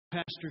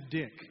Pastor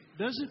Dick.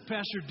 Doesn't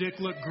Pastor Dick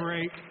look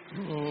great?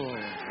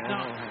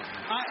 Now,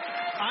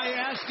 I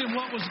asked him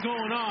what was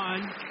going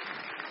on,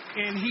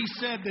 and he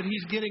said that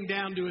he's getting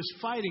down to his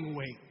fighting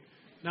weight.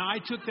 Now, I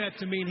took that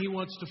to mean he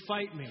wants to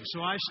fight me.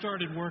 So I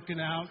started working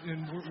out,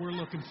 and we're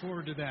looking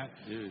forward to that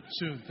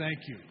soon. Thank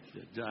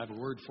you. I have a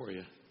word for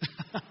you.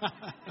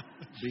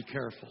 Be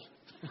careful.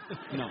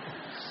 No.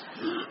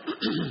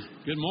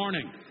 Good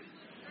morning.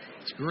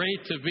 It's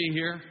great to be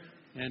here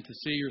and to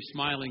see your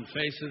smiling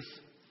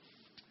faces.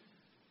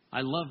 I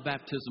love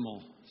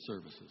baptismal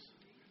services.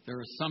 There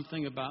is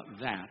something about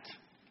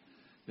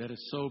that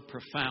is so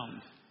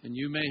profound. And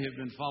you may have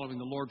been following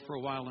the Lord for a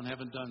while and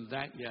haven't done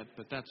that yet,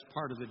 but that's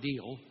part of the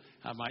deal.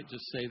 I might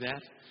just say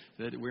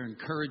that we're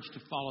encouraged to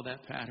follow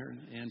that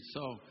pattern. And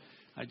so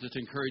I just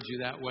encourage you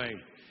that way.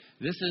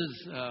 This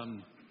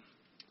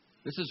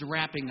is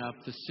wrapping up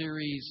the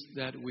series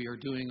that we are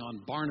doing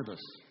on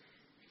Barnabas.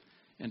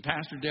 And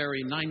Pastor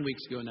Derry, 9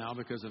 weeks ago now,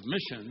 because of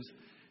missions,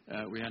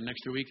 we had an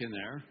extra week in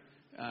there,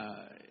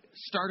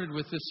 started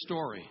with this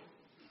story.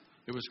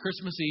 It was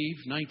Christmas Eve,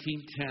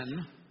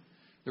 1910.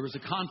 There was a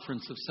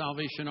conference of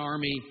Salvation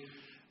Army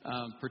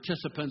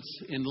participants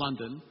in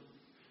London.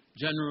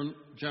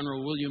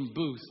 General William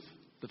Booth,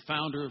 the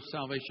founder of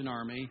Salvation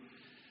Army,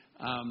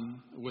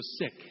 was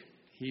sick.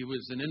 He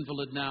was an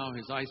invalid now.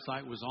 His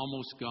eyesight was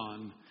almost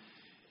gone.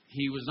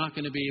 He was not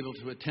going to be able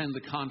to attend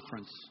the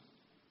conference.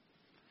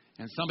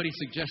 And somebody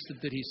suggested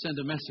that he send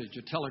a message,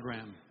 a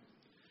telegram.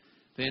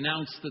 They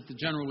announced that the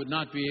general would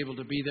not be able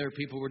to be there.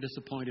 People were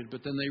disappointed.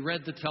 But then they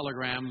read the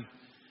telegram,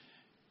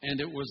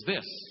 and it was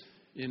this,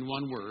 in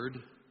one word,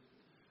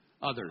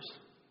 others.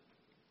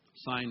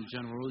 Signed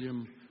General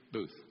William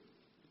Booth.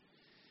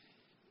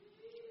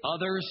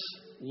 Others,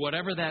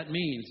 whatever that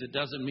means, it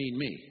doesn't mean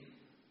me.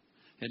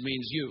 It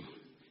means you.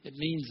 It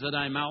means that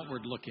I'm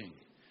outward looking.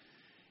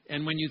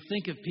 And when you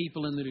think of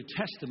people in the New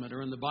Testament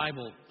or in the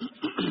Bible,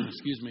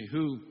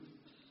 who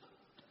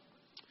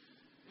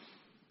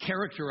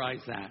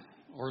characterize that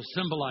or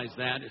symbolize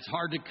that, it's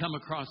hard to come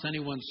across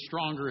anyone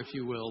stronger, if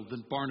you will,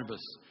 than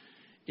Barnabas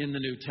in the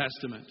New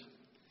Testament.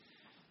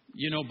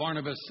 You know,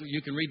 Barnabas,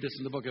 you can read this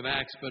in the book of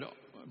Acts, but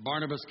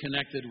Barnabas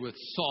connected with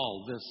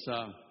Saul,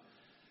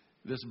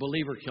 this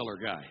believer killer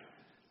guy.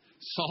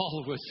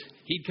 Saul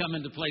he'd come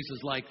into places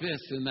like this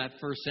in that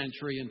first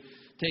century and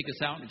take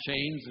us out in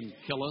chains and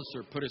kill us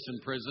or put us in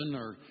prison,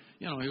 or,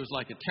 he was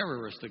like a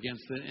terrorist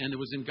against it, and it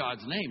was in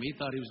God's name. He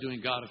thought he was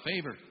doing God a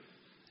favor.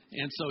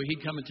 And so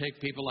he'd come and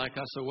take people like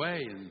us away.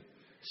 And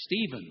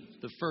Stephen,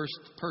 the first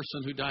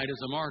person who died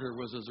as a martyr,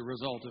 was as a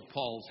result of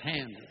Paul's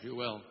hand, if you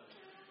will.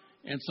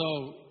 And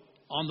so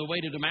on the way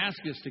to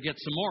Damascus to get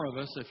some more of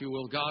us, if you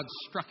will, God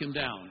struck him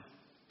down,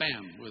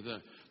 bam, with a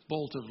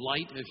bolt of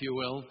light, if you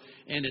will,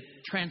 and it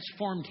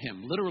transformed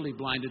him, literally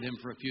blinded him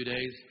for a few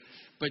days,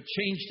 but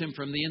changed him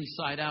from the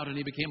inside out, and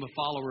he became a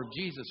follower of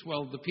Jesus.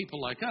 Well, the people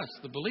like us,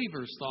 the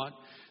believers, thought,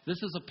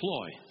 this is a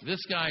ploy.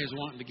 This guy is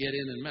wanting to get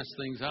in and mess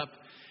things up.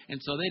 And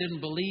so they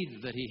didn't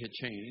believe that he had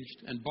changed.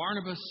 And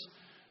Barnabas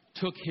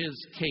took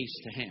his case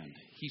to hand.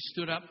 He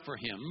stood up for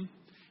him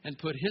and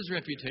put his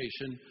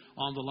reputation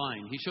on the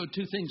line. He showed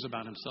two things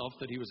about himself,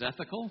 that he was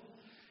ethical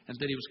and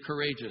that he was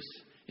courageous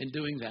in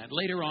doing that.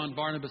 Later on,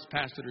 Barnabas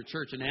pastored a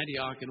church in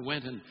Antioch and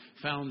went and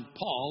found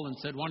Paul and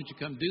said, why don't you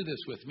come do this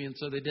with me? And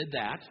so they did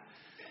that.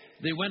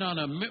 They went on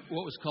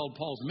what was called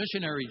Paul's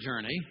missionary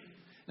journey,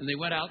 and they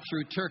went out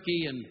through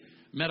Turkey and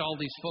met all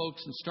these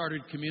folks and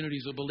started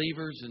communities of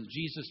believers, and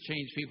Jesus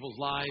changed people's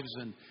lives.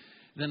 And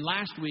then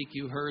last week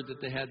you heard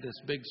that they had this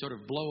big sort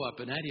of blow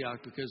up in Antioch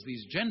because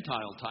these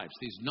Gentile types,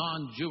 these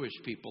non-Jewish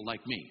people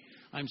like me.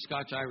 I'm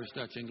Scotch, Irish,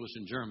 Dutch, English,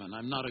 and German.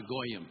 I'm not a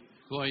goyim.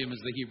 Goyim is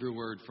the Hebrew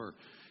word for,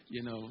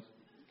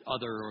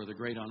 other or the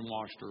great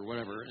unwashed or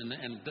whatever.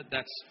 And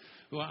that's,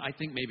 well, I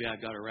think maybe I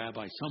got a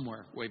rabbi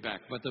somewhere way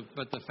back. But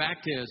the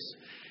fact is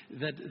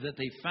that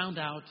they found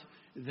out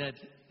that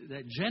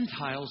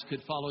Gentiles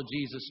could follow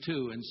Jesus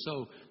too. And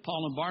so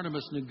Paul and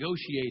Barnabas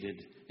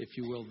negotiated, if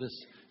you will,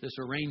 this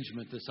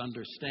arrangement, this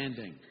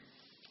understanding.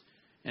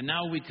 And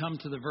now we come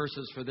to the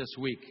verses for this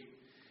week.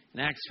 In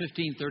Acts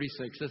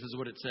 15:36, this is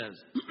what it says.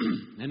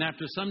 And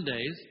after some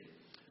days,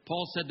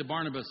 Paul said to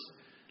Barnabas,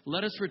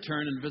 let us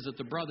return and visit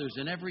the brothers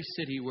in every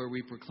city where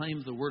we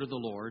proclaim the word of the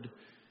Lord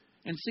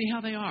and see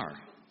how they are.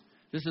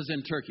 This is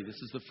in Turkey.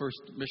 This is the first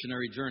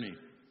missionary journey.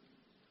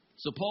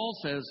 So Paul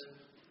says,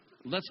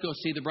 let's go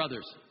see the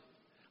brothers.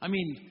 I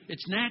mean,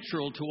 it's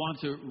natural to want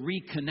to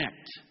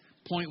reconnect.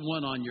 Point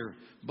one on your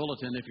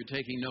bulletin, if you're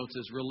taking notes,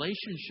 is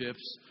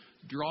relationships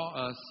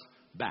draw us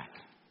back.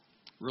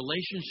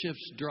 Relationships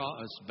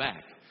draw us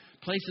back.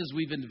 Places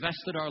we've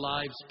invested our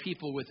lives,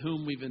 people with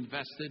whom we've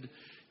invested,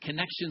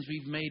 connections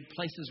we've made,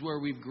 places where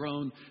we've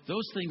grown,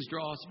 those things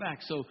draw us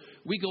back. So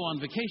we go on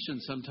vacation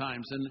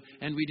sometimes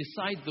and we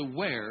decide the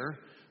where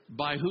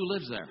by who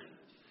lives there.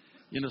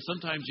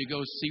 Sometimes you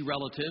go see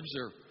relatives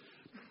or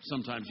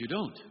sometimes you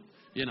don't.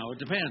 It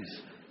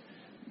depends.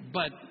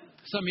 But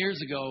some years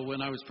ago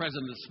when I was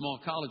president of a small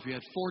college, we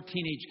had 4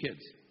 teenage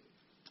kids.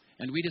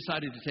 And we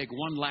decided to take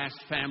one last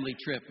family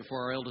trip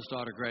before our eldest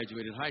daughter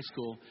graduated high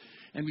school.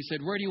 And we said,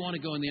 where do you want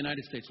to go in the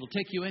United States? We'll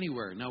take you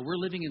anywhere. Now, we're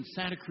living in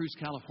Santa Cruz,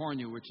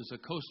 California, which is a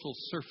coastal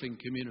surfing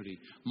community,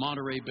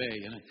 Monterey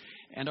Bay.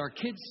 And our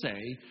kids say,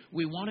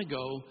 we want to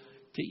go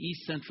to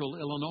East Central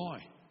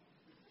Illinois.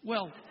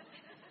 Well,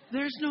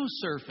 there's no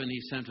surf in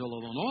East Central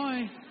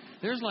Illinois.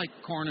 There's like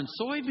corn and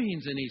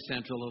soybeans in East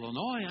Central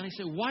Illinois. And I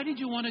said, why did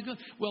you want to go?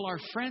 Well, our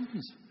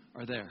friends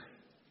are there.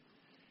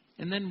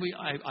 And then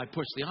I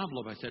pushed the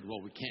envelope. I said,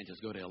 well, we can't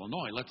just go to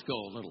Illinois. Let's go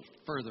a little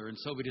further. And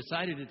so we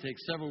decided to take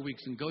several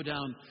weeks and go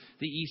down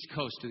the East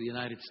Coast of the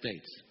United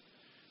States.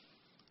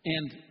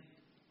 And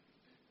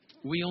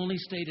we only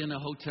stayed in a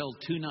hotel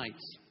 2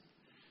 nights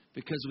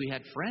because we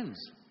had friends.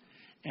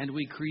 And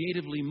we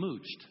creatively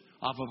mooched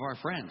off of our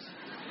friends.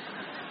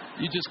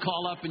 You just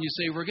call up and you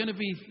say, we're going to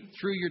be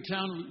through your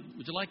town.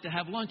 Would you like to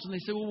have lunch? And they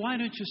say, well, why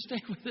don't you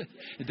stay with us?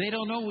 They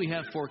don't know we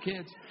have 4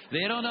 kids.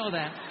 They don't know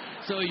that.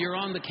 So you're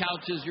on the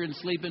couches, you're in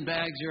sleeping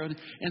bags.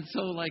 And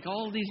so like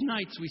all these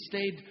nights we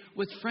stayed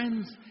with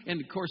friends. And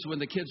of course, when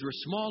the kids were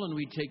small and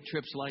we'd take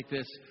trips like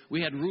this,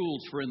 we had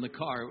rules for in the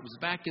car. It was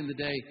back in the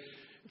day,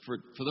 for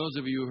those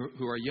of you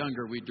who are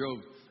younger, we drove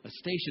a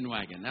station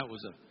wagon. That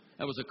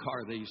was a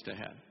car they used to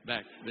have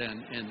back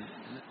then, and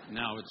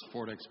now it's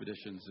Ford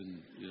Expeditions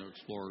and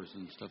Explorers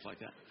and stuff like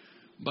that.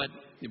 But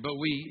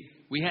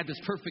we had this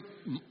perfect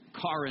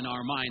car in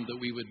our mind that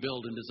we would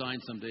build and design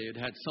someday. It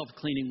had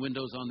self-cleaning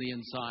windows on the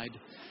inside.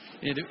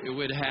 It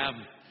would have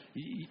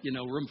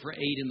room for 8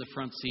 in the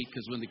front seat,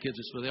 because when the kids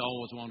are small, they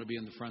always want to be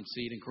in the front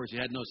seat. And of course, you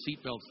had no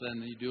seat belts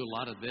then. You do a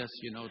lot of this,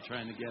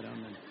 trying to get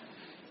them.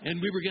 And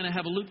we were going to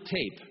have a loop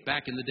tape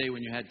back in the day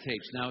when you had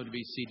tapes. Now it would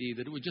be CD,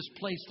 that it would just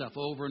play stuff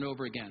over and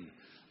over again.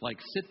 Like,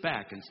 sit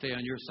back and stay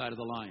on your side of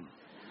the line.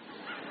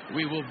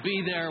 We will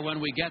be there when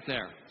we get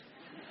there.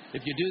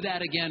 If you do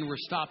that again, we're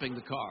stopping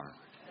the car.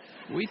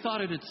 We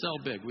thought it'd sell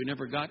big. We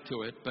never got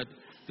to it. But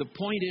the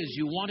point is,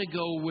 you want to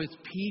go with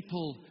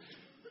people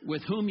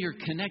with whom you're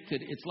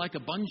connected. It's like a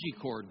bungee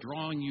cord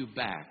drawing you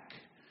back.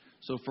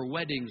 So for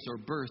weddings or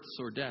births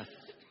or death.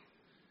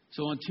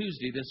 So on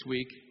Tuesday this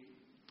week,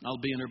 I'll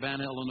be in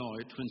Urbana, Illinois,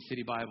 at Twin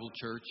City Bible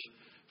Church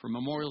for a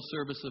memorial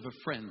service of a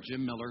friend,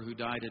 Jim Miller, who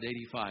died at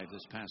 85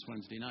 this past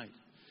Wednesday night.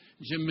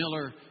 Jim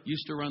Miller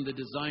used to run the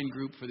design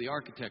group for the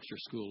architecture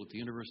school at the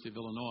University of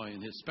Illinois,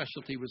 and his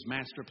specialty was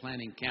master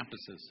planning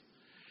campuses.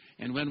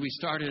 And when we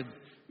started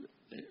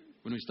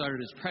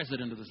as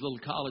president of this little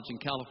college in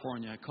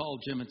California, I called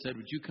Jim and said,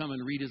 would you come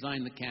and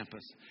redesign the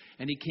campus?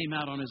 And he came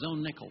out on his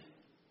own nickel.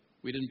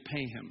 We didn't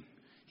pay him.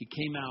 He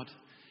came out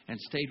and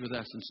stayed with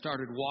us and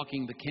started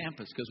walking the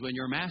campus. Because when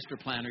you're a master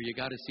planner, you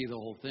got to see the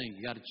whole thing.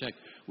 You got to check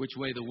which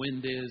way the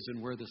wind is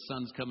and where the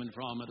sun's coming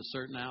from at a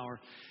certain hour.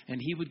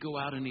 And he would go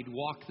out and he'd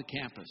walk the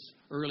campus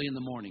early in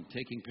the morning,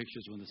 taking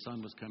pictures when the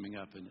sun was coming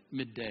up, and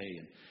midday,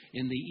 and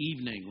in the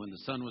evening when the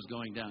sun was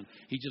going down.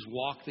 He just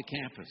walked the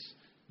campus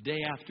day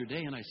after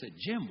day. And I said,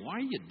 Jim, why are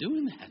you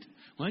doing that?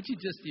 Why don't you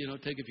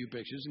just, take a few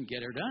pictures and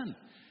get her done?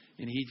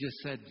 And he just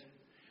said,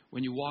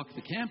 when you walk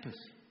the campus,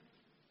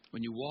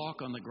 when you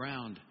walk on the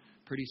ground,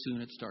 pretty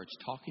soon it starts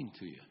talking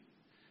to you.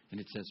 And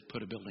it says,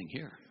 put a building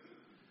here.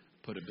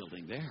 Put a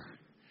building there.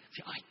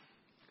 See,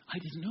 I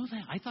didn't know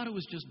that. I thought it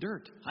was just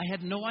dirt. I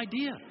had no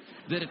idea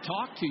that it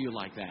talked to you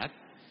like that.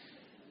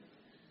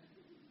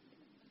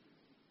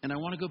 And I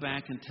want to go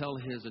back and tell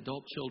his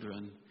adult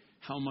children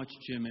how much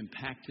Jim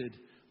impacted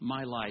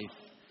my life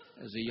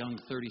as a young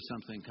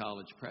 30-something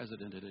college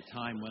president at a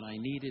time when I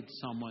needed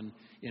someone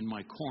in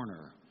my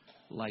corner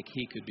like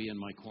he could be in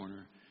my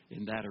corner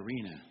in that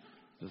arena.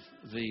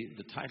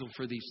 The title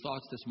for these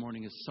thoughts this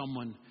morning is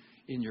Someone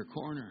in Your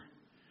Corner.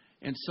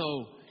 And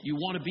so you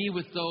want to be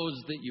with those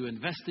that you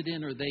invested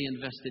in or they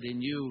invested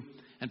in you.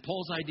 And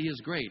Paul's idea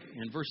is great.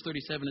 In verse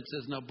 37 it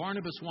says, now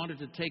Barnabas wanted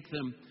to take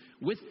them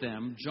with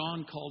them,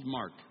 John called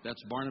Mark.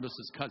 That's Barnabas'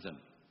 cousin.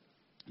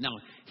 Now,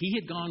 he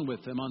had gone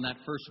with them on that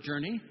first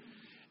journey,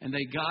 and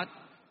they got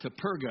to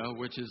Perga,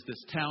 which is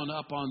this town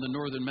up on the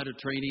northern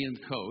Mediterranean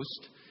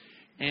coast.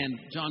 And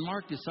John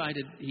Mark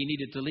decided he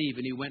needed to leave,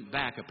 and he went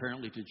back,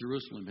 apparently, to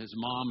Jerusalem. His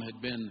mom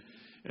had been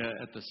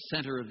at the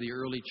center of the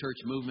early church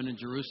movement in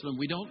Jerusalem.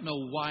 We don't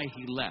know why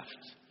he left.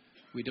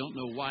 We don't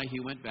know why he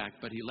went back,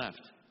 but he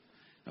left.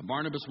 Now,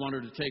 Barnabas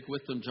wanted to take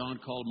with them John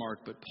called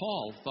Mark, but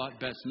Paul thought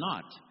best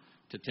not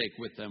to take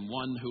with them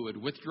one who had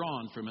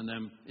withdrawn from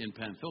them in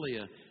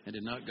Pamphylia and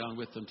had not gone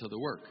with them to the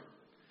work.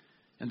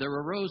 And there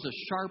arose a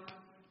sharp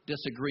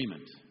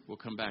disagreement. We'll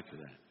come back to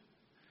that.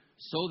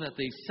 So that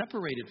they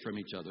separated from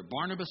each other.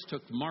 Barnabas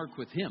took Mark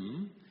with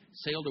him,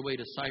 sailed away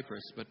to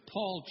Cyprus, but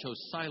Paul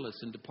chose Silas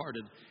and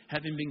departed,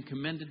 having been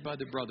commended by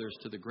the brothers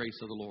to the grace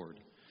of the Lord.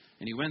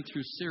 And he went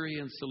through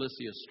Syria and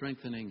Cilicia,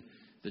 strengthening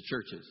the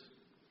churches.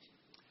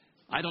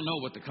 I don't know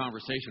what the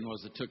conversation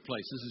was that took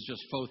place. This is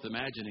just both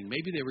imagining.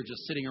 Maybe they were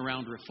just sitting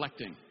around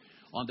reflecting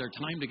on their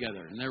time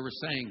together. And they were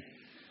saying,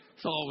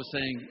 Saul was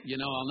saying,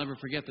 I'll never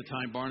forget the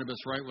time, Barnabas,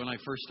 right when I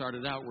first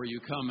started out, where you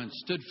come and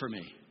stood for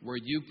me, where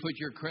you put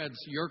your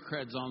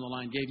creds on the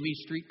line, gave me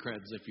street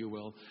creds, if you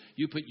will.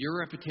 You put your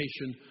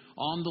reputation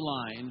on the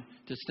line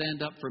to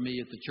stand up for me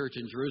at the church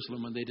in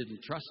Jerusalem when they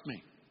didn't trust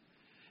me.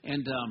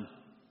 And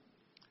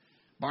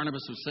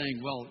Barnabas was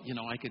saying, well,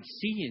 I could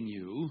see in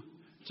you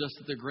just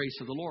the grace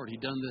of the Lord. He'd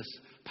done this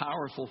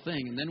powerful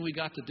thing. And then we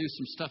got to do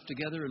some stuff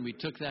together, and we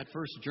took that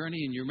first journey.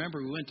 And you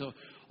remember we went to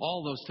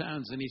all those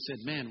towns, and he said,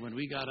 man, when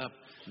we got up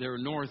there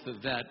north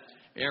of that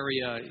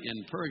area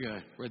in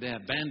Perga where they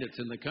have bandits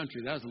in the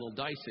country, that was a little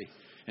dicey.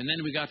 And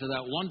then we got to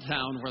that one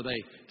town where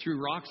they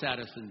threw rocks at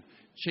us and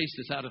chased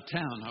us out of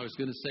town. I was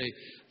going to say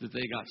that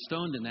they got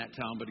stoned in that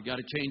town, but you got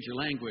to change your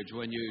language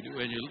when you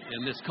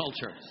in this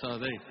culture. So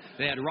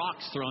they had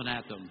rocks thrown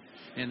at them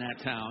in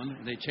that town.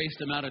 They chased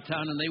them out of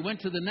town, and they went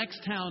to the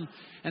next town,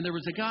 and there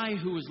was a guy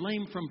who was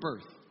lame from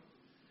birth.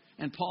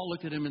 And Paul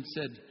looked at him and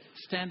said,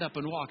 stand up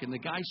and walk. And the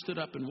guy stood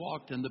up and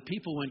walked, and the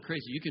people went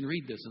crazy. You can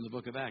read this in the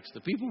book of Acts.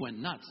 The people went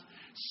nuts,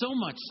 so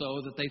much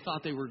so that they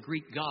thought they were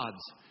Greek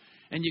gods.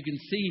 And you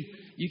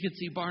can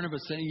see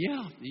Barnabas saying,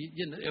 yeah,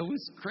 it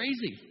was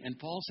crazy. And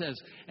Paul says,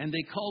 and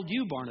they called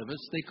you, Barnabas,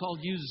 they called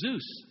you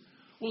Zeus.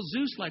 Well,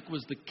 Zeus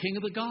was the king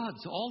of the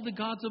gods. All the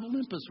gods of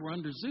Olympus were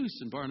under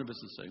Zeus. And Barnabas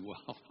is saying,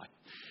 well,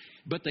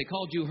 but they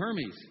called you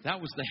Hermes. That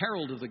was the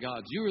herald of the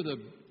gods. You were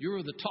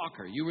the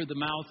talker. You were the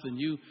mouth, and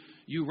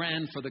you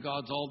ran for the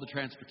gods all the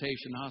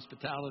transportation,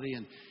 hospitality.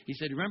 And he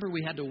said, remember,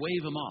 we had to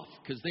wave them off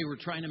because they were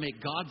trying to make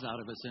gods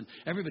out of us. And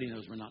everybody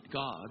knows we're not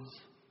gods.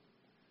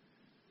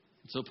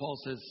 So Paul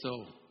says,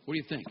 so what do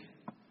you think?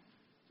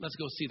 Let's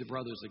go see the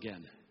brothers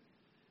again.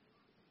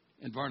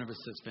 And Barnabas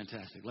says,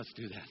 fantastic, let's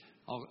do that.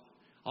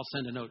 I'll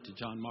send a note to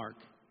John Mark.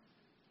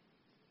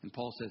 And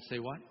Paul says, say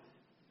what?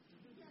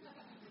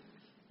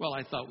 Well,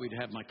 I thought we'd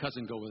have my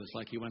cousin go with us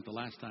like he went the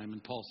last time.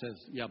 And Paul says,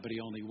 yeah, but he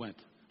only went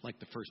like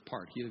the first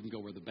part. He didn't go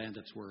where the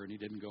bandits were, and he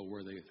didn't go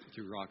where they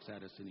threw rocks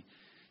at us. And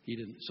he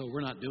didn't. So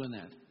we're not doing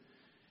that.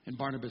 And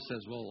Barnabas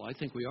says, well, I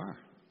think we are.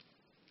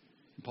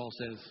 And Paul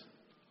says,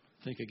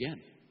 think again.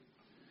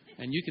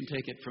 And you can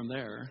take it from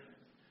there.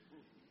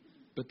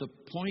 But the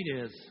point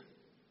is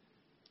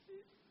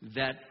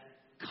that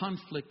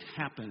conflict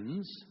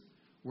happens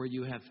where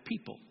you have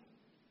people.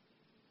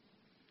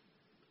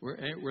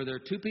 Where there are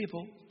two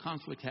people,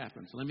 conflict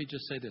happens. Let me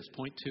just say this,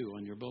 point 2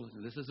 on your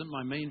bulletin. This isn't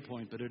my main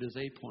point, but it is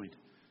a point.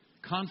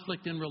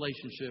 Conflict in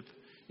relationship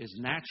is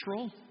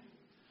natural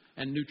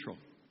and neutral.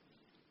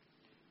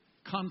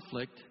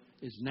 Conflict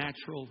is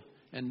natural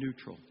and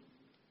neutral.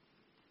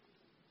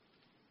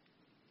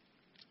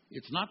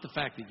 It's not the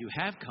fact that you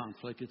have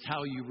conflict, it's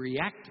how you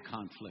react to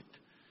conflict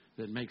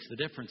that makes the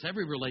difference.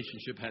 Every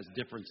relationship has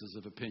differences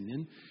of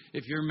opinion.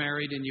 If you're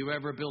married and you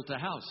ever built a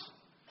house,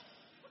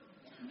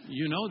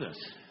 you know this.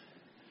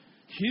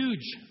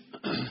 Huge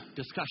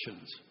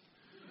discussions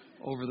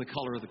over the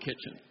color of the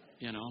kitchen,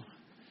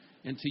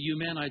 And to you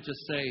men, I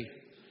just say,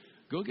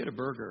 go get a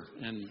burger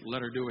and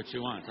let her do what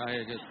you want.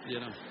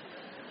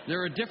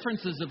 There are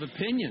differences of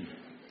opinion.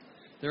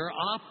 There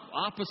are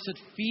opposite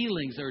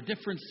feelings. There are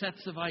different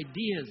sets of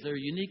ideas. There are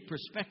unique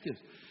perspectives.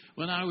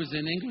 When I was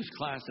in English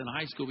class in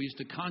high school, we used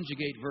to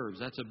conjugate verbs.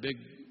 That's a big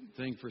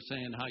thing for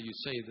saying how you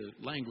say the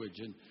language.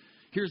 And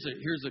here's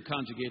a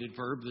conjugated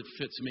verb that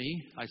fits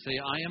me. I say,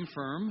 I am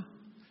firm.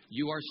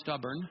 You are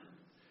stubborn.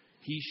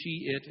 He,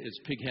 she, it is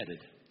pig-headed.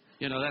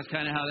 That's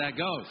kind of how that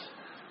goes.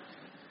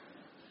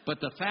 But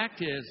the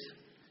fact is,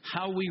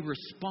 how we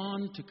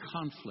respond to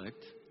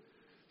conflict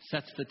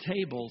sets the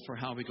table for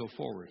how we go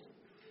forward.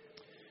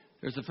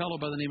 There's a fellow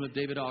by the name of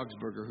David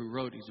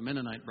Augsburger he's a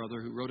Mennonite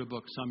brother, who wrote a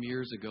book some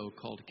years ago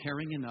called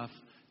Caring Enough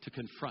to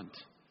Confront.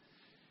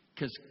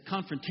 Because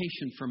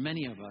confrontation for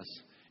many of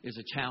us is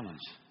a challenge.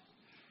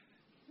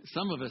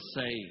 Some of us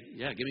say,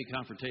 yeah, give me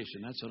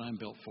confrontation. That's what I'm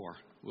built for.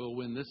 We'll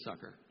win this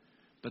sucker.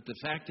 But the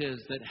fact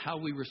is that how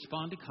we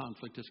respond to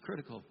conflict is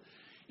critical.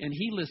 And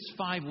he lists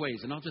 5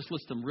 ways, and I'll just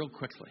list them real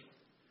quickly.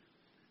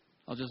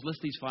 I'll just list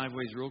these 5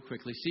 ways real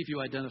quickly. See if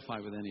you identify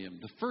with any of them.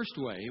 The first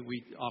way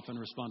we often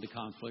respond to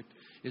conflict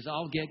is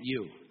I'll get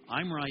you.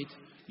 I'm right.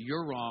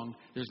 You're wrong.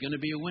 There's going to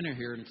be a winner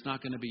here, and it's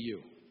not going to be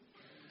you.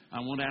 I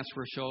won't ask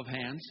for a show of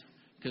hands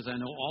because I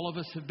know all of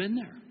us have been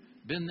there.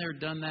 Been there,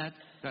 done that.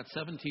 Got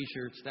 7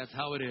 T-shirts. That's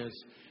how it is.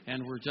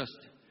 And we're just...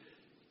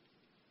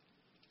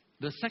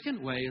 The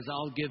second way is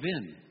I'll give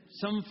in.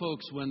 Some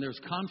folks, when there's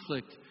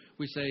conflict,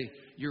 we say,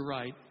 you're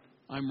right.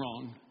 I'm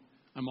wrong.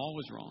 I'm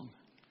always wrong.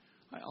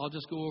 I'll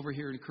just go over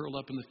here and curl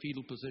up in the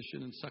fetal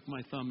position and suck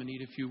my thumb and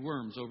eat a few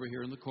worms over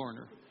here in the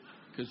corner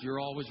because you're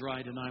always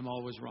right and I'm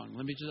always wrong.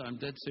 I'm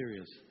dead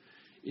serious.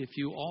 If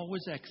you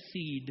always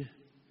accede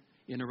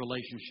in a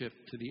relationship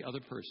to the other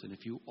person,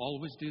 if you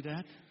always do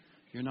that,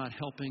 you're not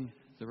helping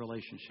the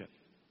relationship.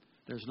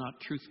 There's not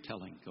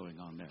truth-telling going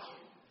on there.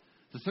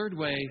 The third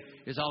way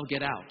is I'll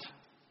get out.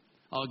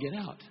 I'll get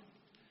out.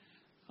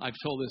 I've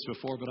told this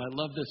before, but I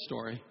love this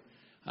story.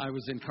 I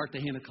was in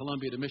Cartagena,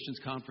 Colombia at a missions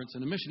conference,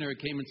 and a missionary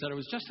came and said, I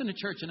was just in a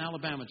church in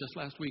Alabama just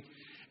last week,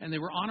 And they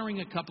were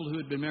honoring a couple who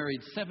had been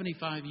married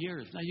 75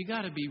 years. Now, you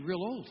got to be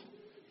real old,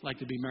 like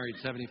to be married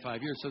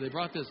 75 years. So they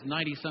brought this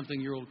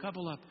 90-something-year-old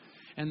couple up.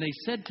 And they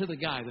said to the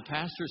guy, the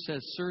pastor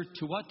says, "Sir,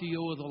 to what do you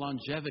owe the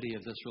longevity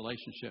of this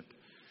relationship?"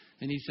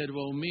 And he said,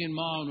 "Well, me and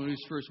Mom, when we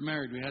was first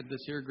married, we had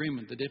this here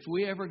agreement that if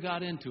we ever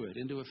got into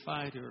a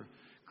fight or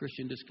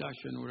Christian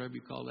discussion or whatever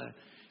you call that,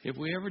 if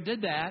we ever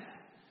did that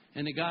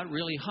and it got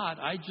really hot,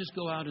 I'd just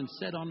go out and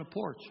sit on the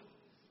porch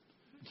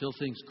until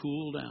things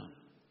cool down.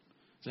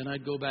 Then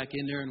I'd go back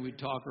in there and we'd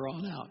talk her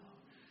on out."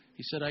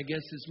 He said, "I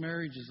guess this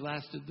marriage has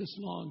lasted this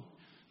long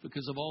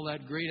because of all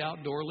that great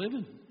outdoor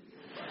living."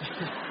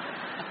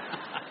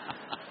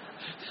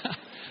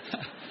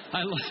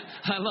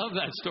 I love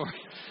that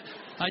story.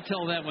 I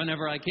tell that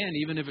whenever I can,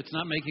 even if it's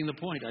not making the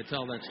point, I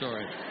tell that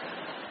story.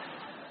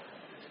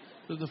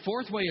 The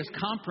fourth way is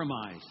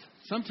compromise.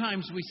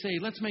 Sometimes we say,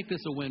 let's make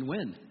this a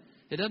win-win.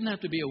 It doesn't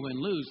have to be a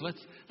win-lose.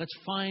 Let's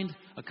find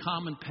a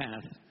common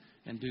path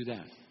and do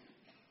that.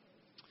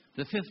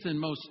 The fifth and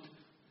most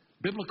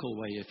biblical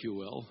way, if you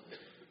will,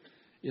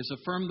 is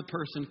affirm the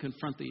person,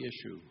 confront the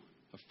issue.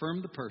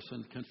 Affirm the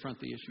person, confront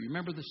the issue. You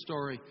remember the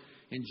story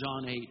in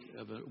John 8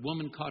 of a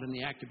woman caught in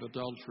the act of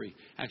adultery,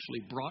 actually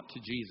brought to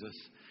Jesus.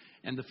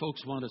 And the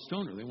folks want to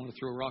stone her. They want to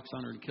throw rocks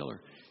on her and kill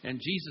her. And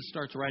Jesus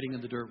starts writing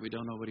in the dirt. We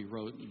don't know what he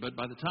wrote. But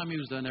by the time he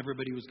was done,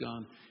 everybody was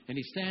gone. And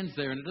he stands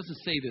there, and it doesn't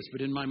say this,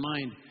 but in my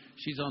mind,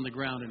 she's on the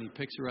ground, and he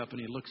picks her up,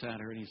 and he looks at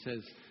her, and he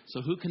says,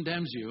 "So who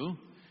condemns you?"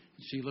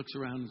 And she looks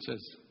around and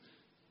says,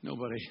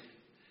 "Nobody."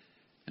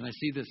 And I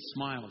see this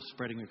smile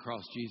spreading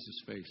across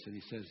Jesus' face, and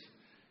he says,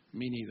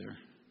 "Me neither.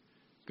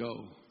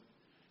 Go,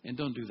 and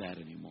don't do that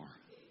anymore."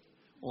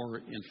 Or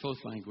in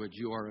Fourth language,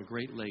 "You are a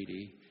great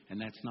lady, and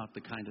that's not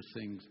the kind of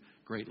things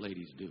great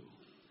ladies do."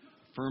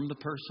 Affirm the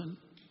person,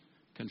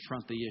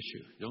 confront the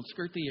issue. Don't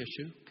skirt the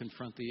issue,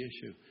 confront the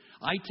issue.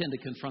 I tend to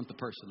confront the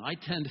person. I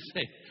tend to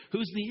say,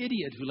 "Who's the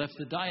idiot who left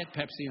the Diet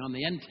Pepsi on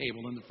the end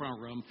table in the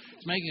front room?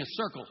 It's making a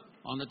circle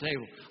on the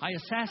table." I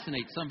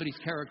assassinate somebody's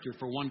character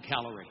for 1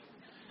 calorie,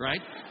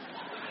 right?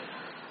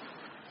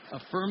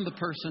 Affirm the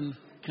person,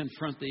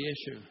 confront the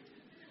issue.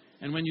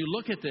 And when you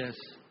look at this,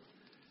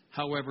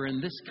 however, in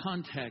this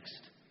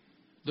context,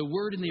 the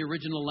word in the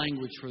original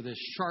language for this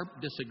sharp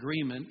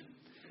disagreement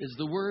is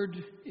the word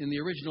in the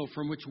original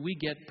from which we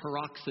get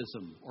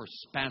paroxysm or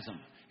spasm.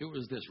 It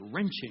was this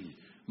wrenching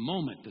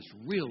moment, this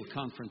real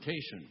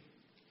confrontation.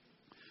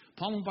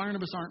 Paul and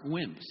Barnabas aren't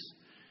wimps.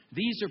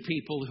 These are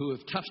people who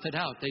have toughed it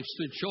out. They've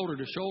stood shoulder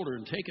to shoulder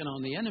and taken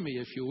on the enemy,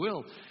 if you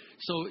will.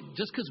 So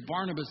just because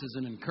Barnabas is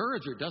an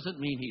encourager doesn't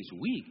mean he's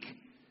weak.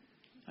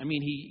 I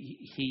mean,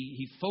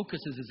 he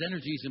focuses his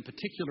energies in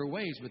particular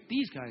ways, but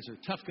these guys are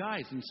tough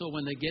guys. And so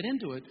when they get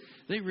into it,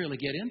 they really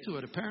get into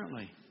it,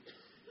 apparently.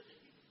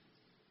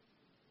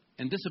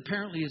 And this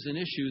apparently is an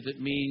issue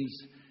that means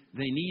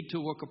they need to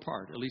work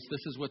apart. At least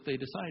this is what they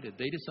decided.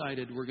 They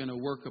decided we're going to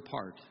work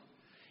apart.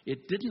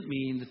 It didn't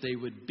mean that they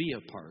would be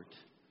apart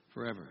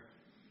forever.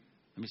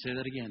 Let me say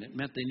that again. It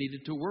meant they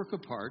needed to work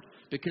apart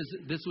because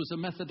this was a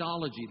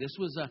methodology. This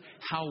was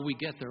how we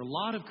get there. A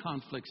lot of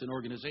conflicts in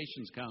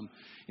organizations come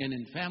and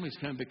in families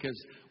come because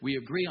we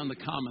agree on the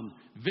common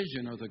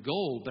vision or the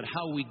goal, but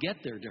how we get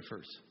there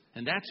differs.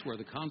 And that's where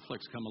the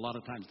conflicts come a lot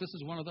of times. This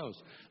is one of those.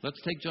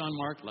 Let's take John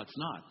Mark, let's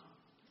not.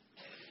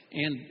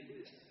 And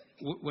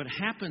what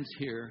happens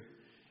here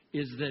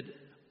is that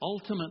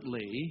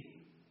ultimately,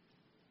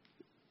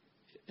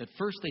 at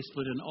first they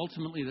split and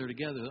ultimately they're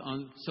together.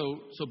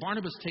 So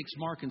Barnabas takes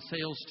Mark and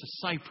sails to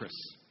Cyprus.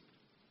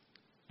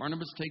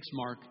 Barnabas takes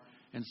Mark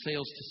and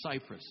sails to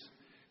Cyprus.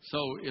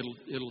 So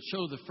it'll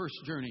show the first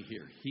journey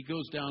here. He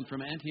goes down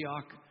from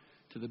Antioch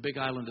to the big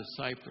island of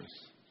Cyprus.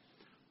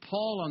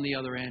 Paul, on the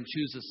other hand,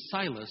 chooses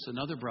Silas,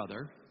 another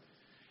brother,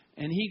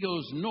 and he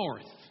goes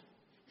north.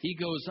 He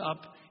goes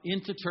up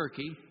into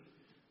Turkey,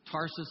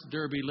 Tarsus,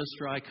 Derbe,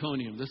 Lystra,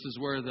 Iconium. This is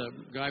where the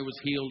guy was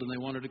healed and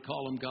they wanted to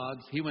call him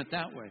gods. He went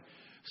that way.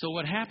 So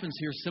what happens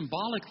here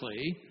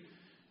symbolically,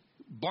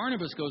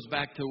 Barnabas goes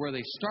back to where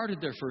they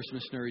started their first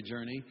missionary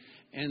journey,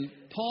 and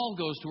Paul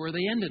goes to where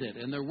they ended it,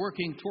 and they're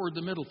working toward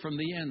the middle from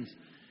the ends.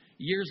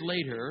 Years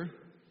later,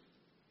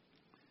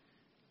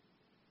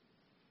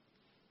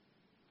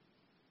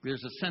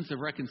 there's a sense of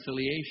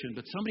reconciliation,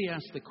 but somebody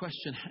asked the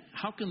question,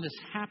 how can this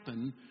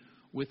happen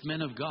with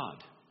men of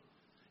God?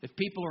 If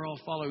people are all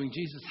following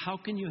Jesus, how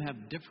can you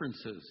have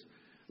differences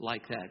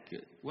like that?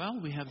 Well,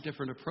 we have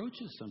different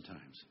approaches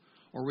sometimes.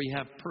 Or we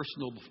have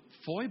personal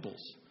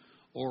foibles,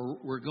 or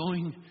we're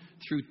going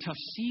through tough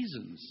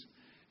seasons.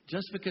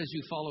 Just because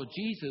you follow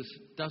Jesus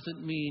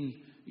doesn't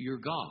mean you're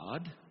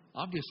God.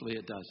 Obviously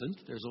it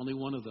doesn't. There's only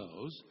one of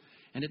those.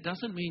 And it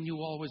doesn't mean you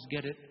always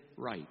get it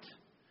right.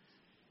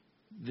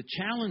 The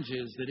challenge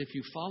is that if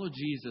you follow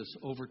Jesus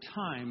over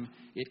time,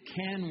 it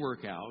can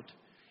work out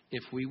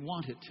if we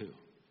want it to.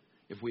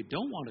 If we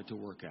don't want it to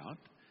work out,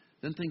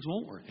 then things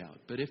won't work out.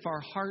 But if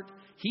our heart,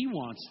 He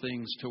wants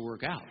things to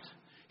work out.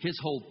 His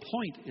whole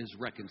point is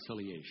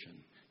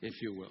reconciliation, if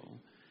you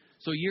will.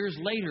 So years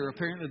later,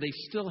 apparently they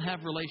still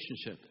have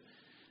relationship.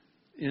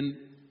 In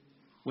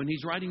When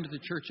he's writing to the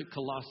church at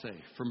Colossae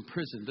from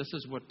prison, this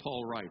is what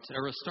Paul writes.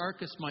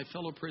 Aristarchus, my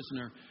fellow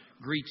prisoner,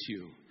 greets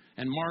you.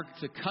 And Mark,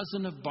 the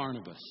cousin of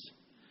Barnabas,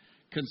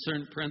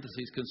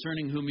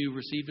 concerning whom you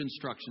received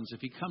instructions.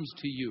 If he comes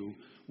to you,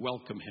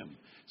 welcome him.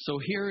 So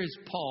here is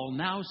Paul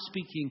now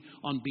speaking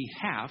on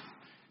behalf,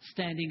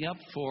 standing up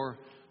for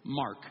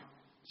Mark.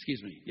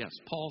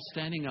 Paul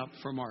standing up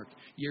for Mark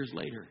years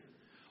later.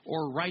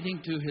 Or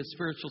writing to his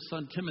spiritual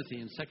son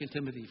Timothy in 2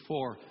 Timothy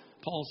 4,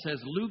 Paul says,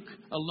 Luke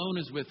alone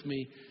is with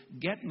me.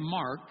 Get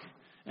Mark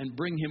and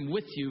bring him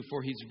with you,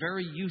 for he's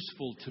very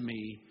useful to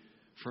me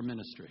for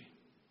ministry.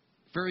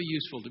 Very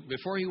useful.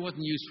 Before he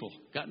wasn't useful.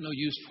 Got no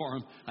use for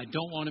him. I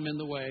don't want him in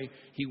the way.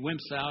 He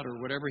wimps out or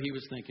whatever he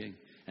was thinking.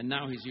 And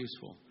now he's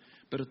useful.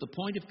 But at the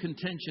point of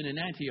contention in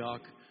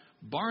Antioch,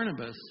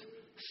 Barnabas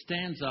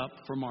stands up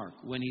for Mark.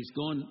 When he's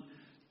going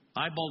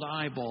eyeball to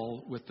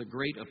eyeball with the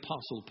great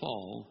apostle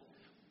Paul,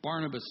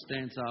 Barnabas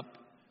stands up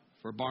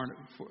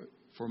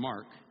for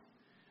Mark,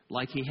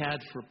 like he had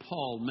for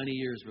Paul many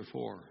years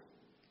before.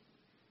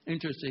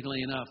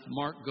 Interestingly enough,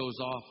 Mark goes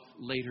off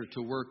later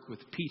to work with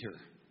Peter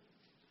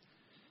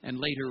and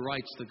later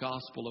writes the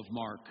Gospel of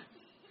Mark.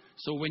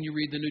 So when you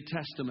read the New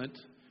Testament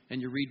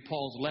and you read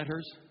Paul's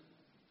letters,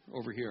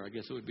 over here, I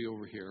guess it would be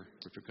over here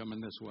if you're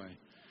coming this way,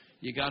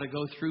 you got to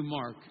go through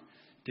Mark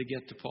to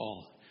get to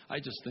Paul. I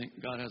just think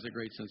God has a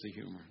great sense of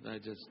humor.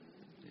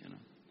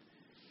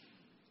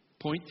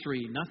 Point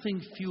 3, nothing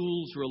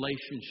fuels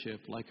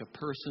relationship like a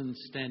person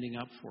standing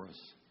up for us.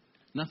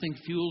 Nothing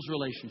fuels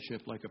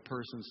relationship like a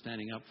person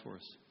standing up for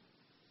us.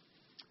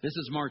 This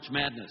is March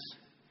Madness.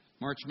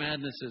 March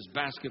Madness is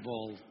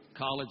basketball,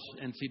 college,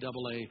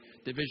 NCAA,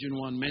 Division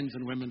I men's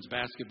and women's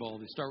basketball.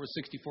 They start with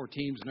 64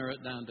 teams and narrow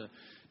it down to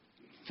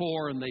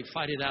 4, and they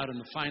fight it out in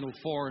the final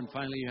 4, and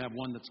finally you have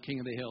one that's king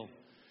of the hill.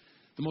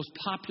 The most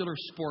popular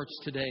sports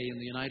today in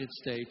the United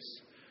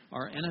States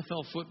are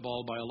NFL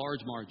football by a large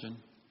margin,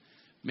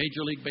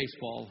 Major League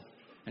Baseball,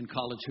 and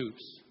college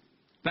hoops.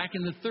 Back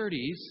in the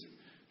 30s,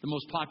 the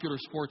most popular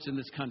sports in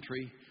this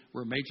country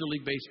were Major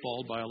League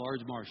Baseball by a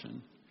large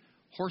margin,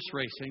 horse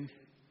racing,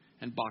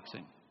 and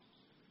boxing.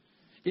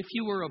 If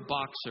you were a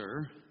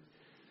boxer,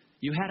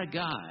 you had a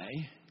guy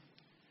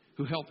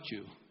who helped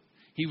you.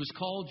 He was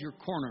called your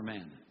corner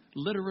man,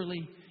 literally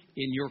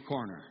in your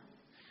corner.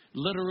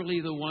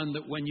 Literally the one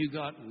that when you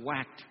got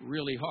whacked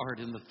really hard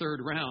in the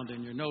 3rd round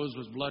and your nose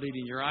was bloodied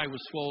and your eye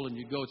was swollen,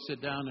 you'd go sit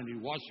down and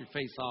he'd wash your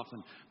face off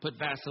and put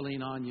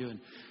Vaseline on you and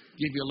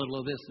give you a little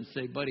of this and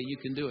say, buddy, you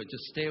can do it.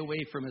 Just stay away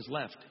from his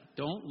left.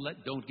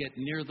 Don't get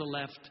near the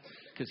left,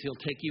 because he'll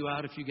take you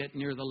out if you get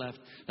near the left.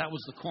 That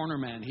was the corner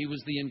man. He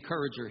was the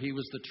encourager. He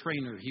was the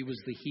trainer. He was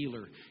the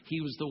healer. He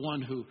was the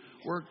one who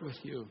worked with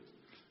you.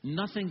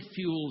 Nothing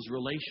fuels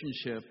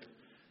relationship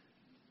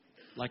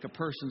like a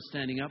person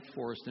standing up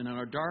for us. And in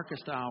our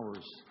darkest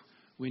hours,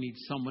 we need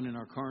someone in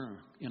our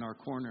corner.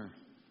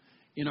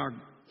 In our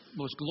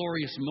most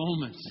glorious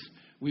moments,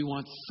 we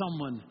want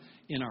someone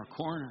in our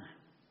corner.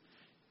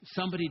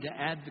 Somebody to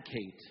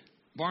advocate.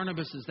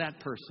 Barnabas is that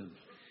person.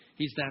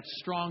 He's that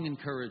strong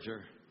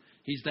encourager.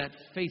 He's that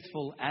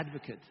faithful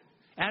advocate.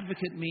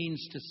 Advocate means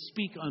to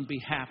speak on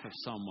behalf of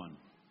someone.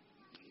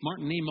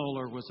 Martin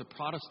Niemöller was a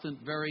Protestant,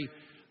 very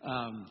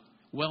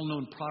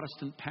well-known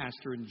Protestant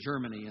pastor in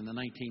Germany in the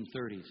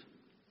 1930s.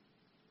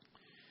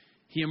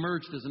 He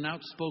emerged as an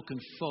outspoken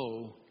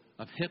foe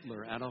of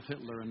Hitler, Adolf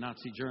Hitler, and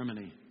Nazi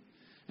Germany.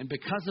 And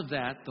because of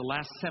that, the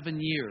last 7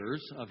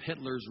 years of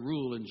Hitler's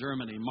rule in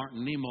Germany,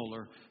 Martin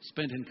Niemöller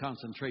spent in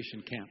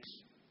concentration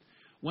camps.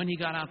 When he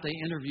got out, they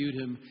interviewed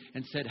him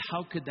and said,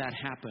 how could that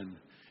happen?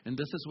 And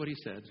this is what he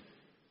said.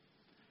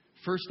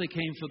 First, they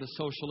came for the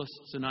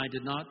socialists, and I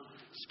did not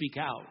speak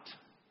out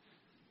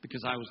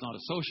because I was not a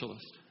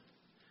socialist.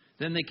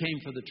 Then they came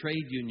for the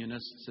trade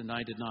unionists, and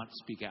I did not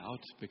speak out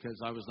because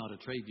I was not a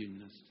trade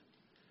unionist.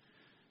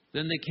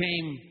 Then they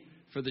came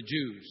for the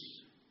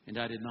Jews, and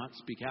I did not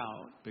speak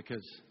out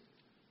because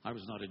I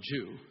was not a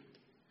Jew.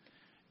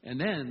 And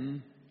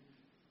then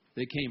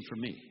they came for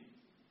me,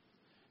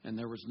 and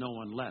there was no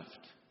one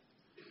left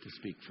to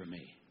speak for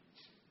me.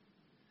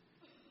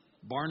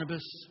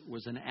 Barnabas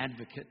was an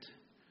advocate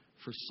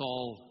for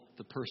Saul,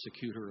 the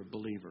persecutor of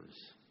believers,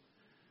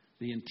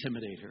 the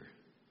intimidator.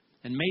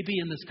 And maybe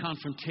in this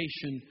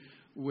confrontation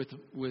with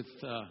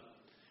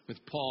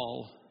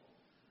Paul,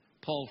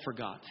 Paul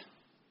forgot.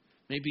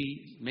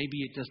 Maybe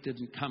it just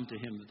didn't come to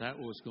him that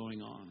was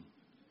going on.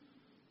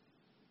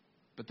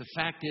 But the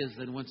fact is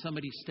that when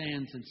somebody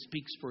stands and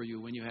speaks for you,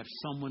 when you have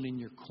someone in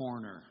your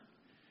corner,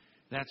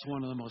 that's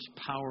one of the most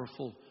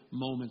powerful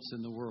moments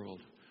in the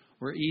world.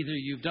 Where either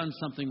you've done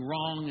something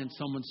wrong and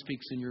someone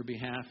speaks in your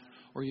behalf,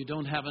 or you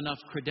don't have enough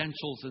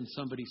credentials and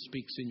somebody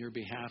speaks in your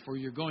behalf, or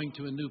you're going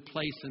to a new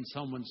place and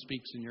someone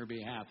speaks in your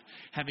behalf.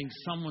 Having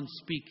someone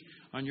speak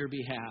on your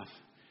behalf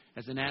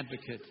as an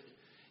advocate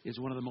is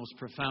one of the most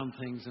profound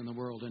things in the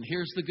world. And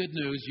here's the good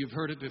news. You've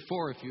heard it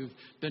before if you've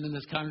been in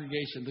this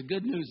congregation. The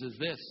good news is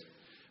this.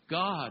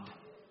 God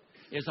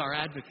is our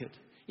advocate.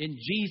 In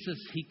Jesus,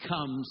 He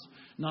comes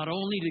not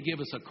only to give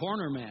us a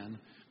corner man,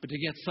 but to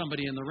get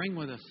somebody in the ring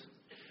with us.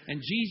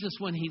 And Jesus,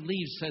 when he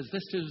leaves, says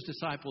this to his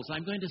disciples,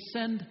 I'm going to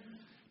send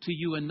to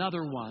you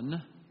another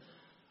one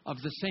of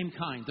the same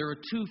kind. There are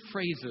two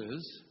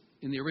phrases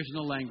in the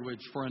original language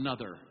for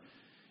another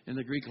in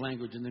the Greek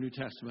language in the New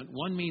Testament.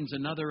 One means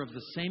another of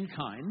the same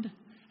kind,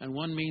 and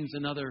one means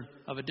another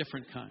of a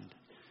different kind.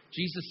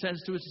 Jesus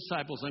says to his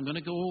disciples, I'm going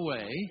to go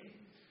away,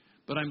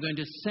 but I'm going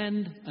to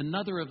send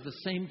another of the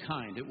same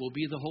kind. It will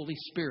be the Holy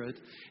Spirit,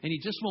 and he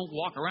just won't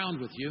walk around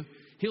with you.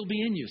 He'll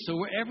be in you. So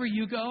wherever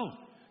you go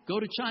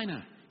to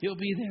China, he'll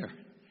be there.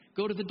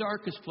 Go to the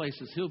darkest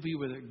places, he'll be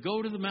with it.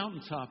 Go to the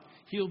mountaintop,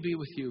 he'll be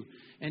with you.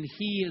 And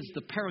he is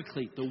the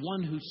Paraclete, the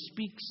one who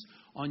speaks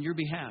on your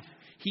behalf.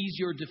 He's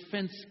your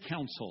defense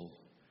counsel,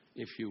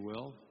 if you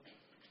will.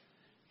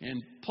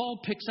 And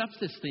Paul picks up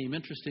this theme,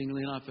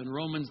 interestingly enough, in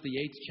Romans, the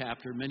 8th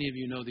chapter. Many of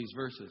you know these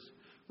verses.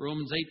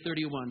 Romans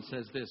 8:31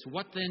 says this,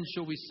 what then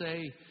shall we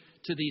say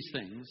to these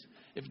things?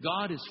 If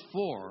God is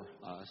for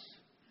us,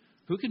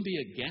 who can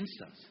be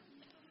against us?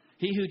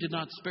 He who did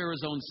not spare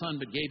his own son,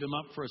 but gave him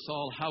up for us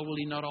all, how will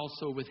he not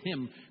also with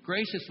him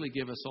graciously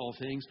give us all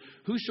things?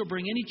 Who shall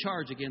bring any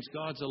charge against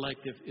God's elect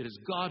if it is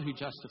God who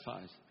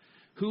justifies?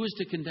 Who is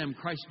to condemn?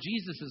 Christ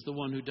Jesus is the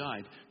one who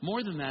died.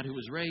 More than that, who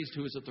was raised,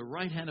 who is at the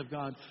right hand of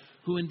God,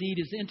 who indeed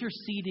is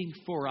interceding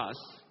for us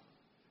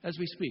as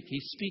we speak.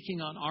 He's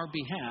speaking on our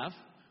behalf,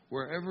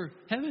 wherever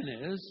heaven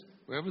is,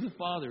 wherever the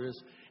Father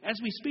is. As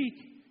we speak,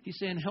 he's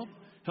saying,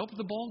 help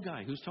the bald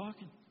guy who's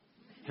talking.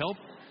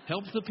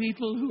 Help the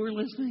people who are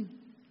listening.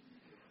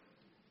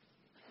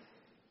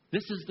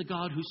 This is the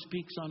God who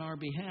speaks on our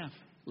behalf.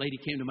 A lady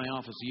came to my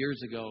office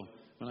years ago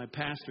when I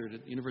pastored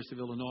at the University of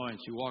Illinois, and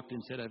she walked in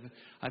and said,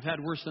 I've had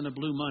worse than a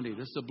blue Monday.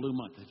 This is a blue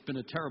month. It's been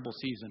a terrible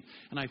season,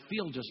 and I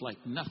feel just like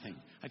nothing.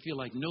 I feel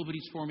like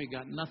nobody's for me,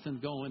 got nothing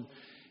going.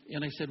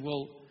 And I said,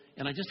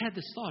 and I just had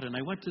this thought, and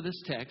I went to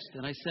this text,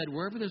 and I said,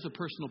 wherever there's a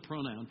personal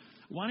pronoun,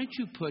 why don't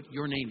you put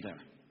your name there?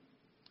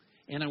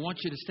 And I want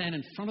you to stand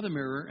in front of the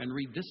mirror and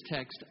read this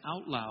text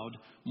out loud,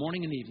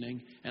 morning and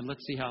evening, and let's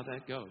see how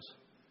that goes.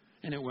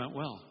 And it went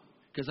well.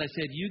 Because I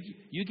said,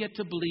 you get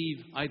to believe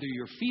either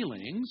your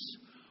feelings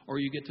or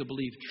you get to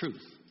believe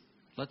truth.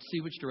 Let's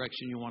see which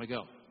direction you want to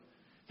go.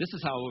 This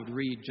is how it would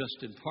read just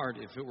in part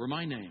if it were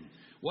my name.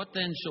 What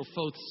then shall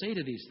Foth say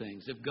to these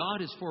things? If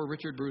God is for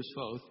Richard Bruce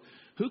Foth,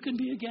 who can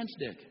be against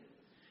Dick?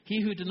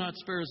 He who did not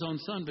spare his own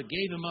son but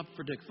gave him up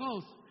for Dick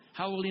Foth,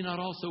 how will he not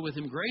also with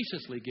him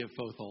graciously give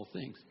Foth all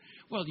things?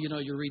 Well,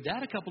 you read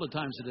that a couple of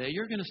times a day,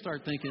 you're going to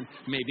start thinking,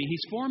 maybe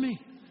he's for me.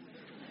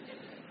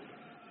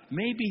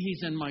 Maybe he's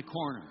in my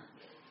corner.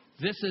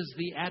 This is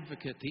the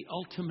advocate, the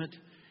ultimate,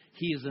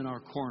 he is in our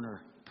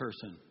corner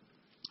person.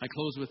 I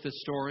close with this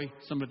story.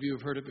 Some of you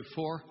have heard it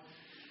before.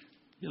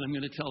 And I'm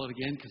going to tell it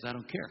again because I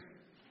don't care.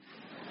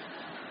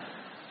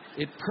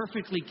 It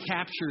perfectly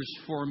captures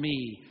for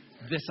me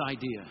this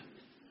idea.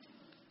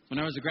 When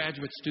I was a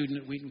graduate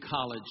student at Wheaton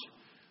College,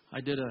 I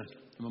did a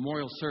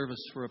memorial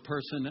service for a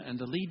person, and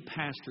the lead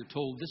pastor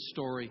told this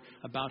story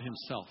about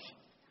himself.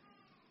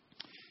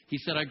 He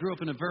said, I grew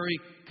up in a very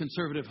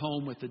conservative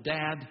home with a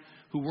dad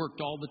who worked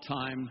all the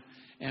time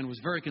and was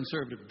very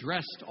conservative,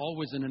 dressed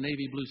always in a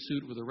navy blue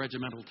suit with a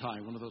regimental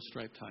tie, one of those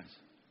striped ties.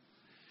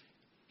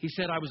 He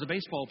said, I was a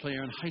baseball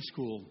player in high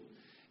school,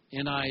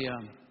 and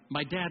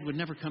my dad would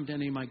never come to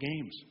any of my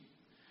games.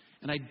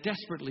 And I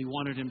desperately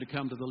wanted him to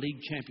come to the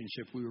league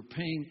championship. We were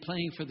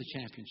playing for the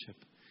championship.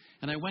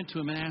 And I went to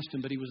him and asked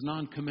him, but he was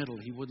non-committal.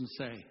 He wouldn't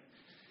say.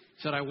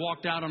 He said, I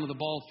walked out onto the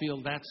ball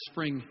field that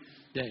spring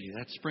day,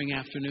 that spring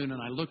afternoon,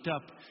 and I looked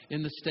up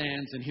in the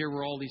stands, and here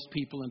were all these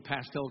people in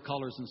pastel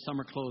colors and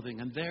summer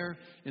clothing. And there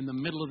in the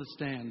middle of the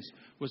stands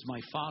was my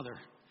father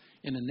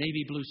in a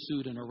navy blue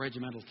suit and a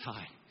regimental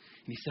tie.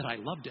 And he said, I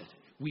loved it.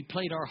 We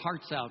played our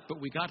hearts out, but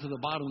we got to the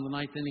bottom of the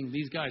ninth inning.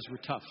 These guys were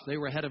tough. They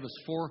were ahead of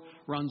us 4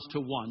 runs to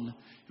 1.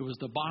 It was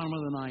the bottom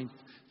of the ninth.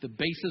 The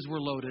bases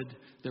were loaded.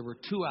 There were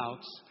 2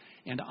 outs.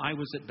 And I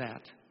was at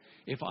bat.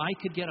 If I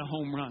could get a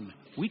home run,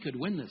 we could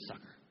win this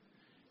sucker.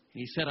 And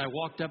he said, I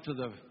walked up to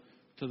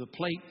the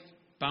plate,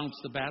 bounced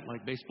the bat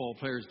like baseball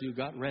players do,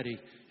 got ready.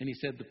 And he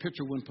said the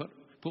pitcher wouldn't put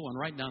one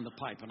right down the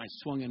pipe. And I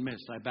swung and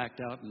missed. I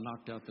backed out and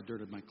knocked out the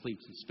dirt of my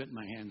cleats and spit in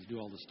my hands, do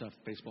all the stuff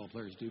baseball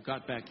players do.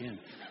 Got back in.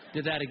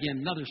 Did that again.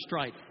 Another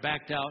strike.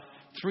 Backed out.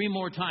 3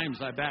 more times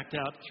I backed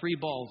out. 3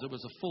 balls. It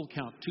was a full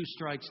count. 2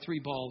 strikes, 3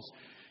 balls.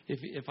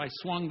 If I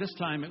swung this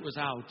time, it was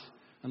out.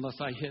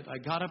 Unless I hit. I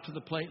got up to the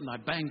plate and I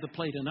banged the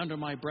plate, and under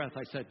my breath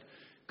I said,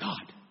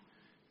 God,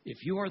 if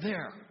you are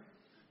there,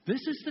 this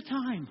is the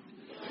time.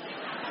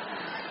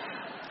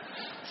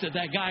 Said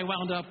that guy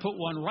wound up, put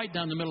one right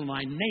down the middle, and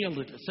I nailed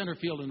it to center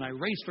field, and I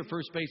raced for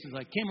first base. As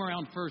I came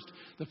around first,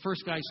 the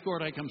first guy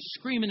scored. I come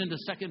screaming into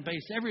second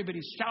base.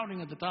 Everybody's shouting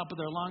at the top of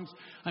their lungs.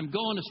 I'm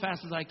going as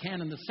fast as I can,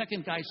 and the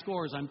second guy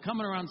scores. I'm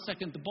coming around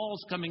second. The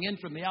ball's coming in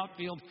from the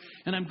outfield,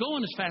 and I'm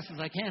going as fast as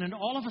I can, and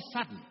all of a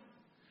sudden,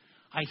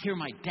 I hear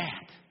my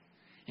dad,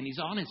 and he's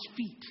on his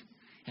feet,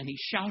 and he's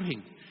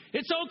shouting,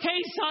 it's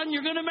okay, son,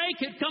 you're going to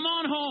make it. Come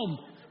on home.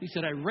 He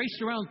said, I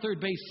raced around third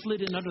base,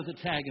 slid in under the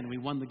tag, and we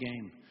won the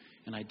game,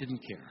 and I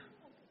didn't care.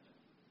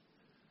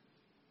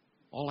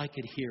 all I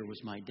could hear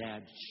was my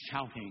dad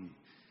shouting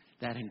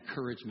that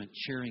encouragement,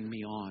 cheering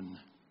me on.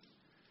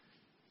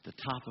 The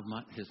top of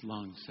his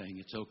lungs saying,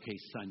 "It's okay,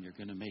 son, you're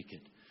going to make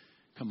it.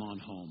 Come on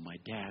home." My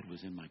dad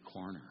was in my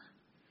corner.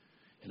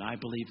 And I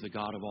believe the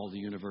God of all the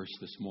universe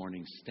this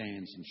morning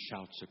stands and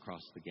shouts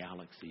across the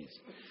galaxies,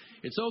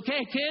 "It's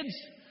okay, kids.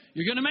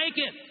 You're going to make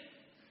it.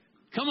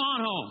 Come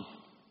on home."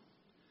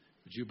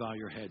 Would you bow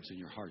your heads and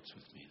your hearts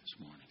with me this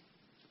morning?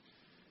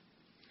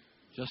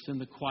 Just in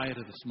the quiet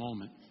of this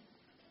moment,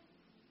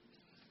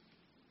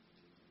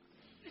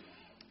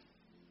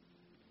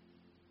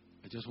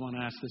 I just want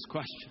to ask this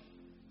question.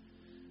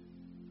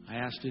 I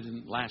asked it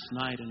last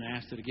night and I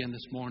asked it again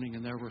this morning,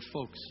 and there were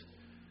folks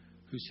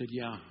who said,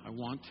 "Yeah, I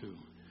want to."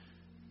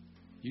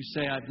 You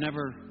say, "I've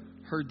never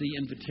heard the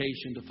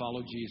invitation to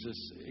follow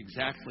Jesus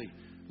exactly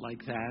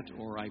like that,"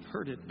 or "I've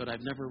heard it, but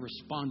I've never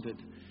responded.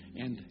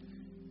 And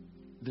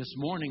this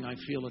morning I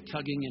feel a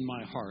tugging in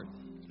my heart."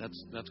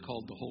 That's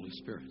called the Holy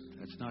Spirit.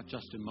 That's not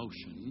just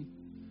emotion.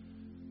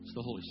 It's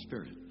the Holy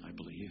Spirit, I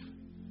believe.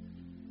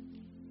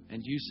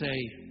 And you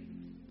say,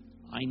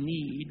 "I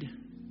need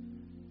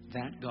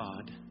that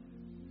God,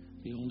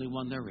 the only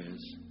one there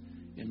is,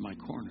 in my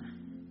corner.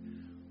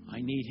 I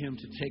need Him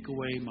to take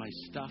away my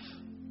stuff,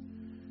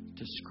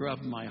 to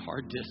scrub my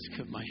hard disk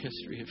of my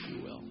history, if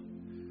you will.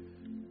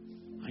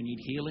 I need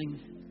healing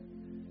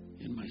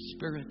in my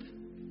spirit.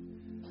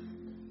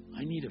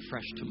 I need a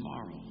fresh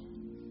tomorrow.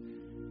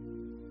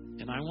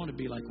 And I want to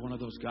be like one of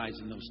those guys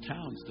in those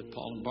towns that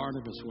Paul and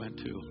Barnabas went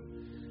to.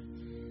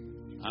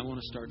 I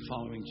want to start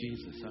following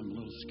Jesus. I'm a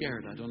little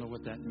scared. I don't know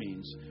what that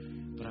means,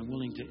 but I'm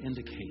willing to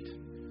indicate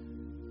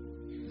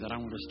that I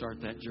want to start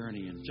that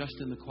journey." And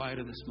just in the quiet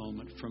of this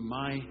moment, from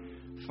my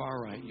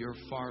far right, your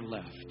far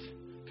left,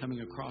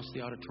 coming across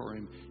the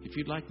auditorium, if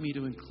you'd like me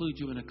to include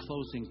you in a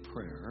closing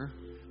prayer,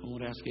 I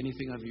won't ask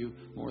anything of you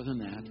more than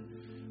that.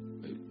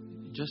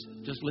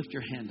 Just lift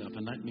your hand up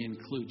and let me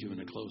include you in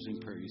a closing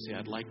prayer. You say,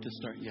 "I'd like to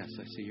start." Yes,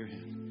 I see your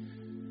hand.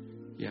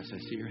 Yes, I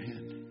see your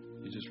hand.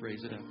 You just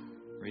raise it up.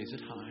 Raise it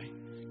high.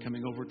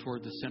 Coming over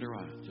toward the center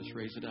aisle. Just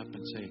raise it up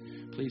and say,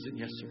 "Please," and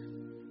 "Yes, sir.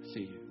 I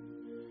see you."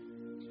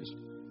 Just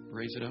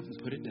raise it up and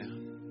put it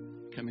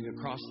down. Coming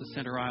across the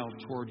center aisle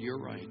toward your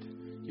right,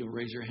 you'll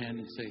raise your hand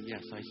and say,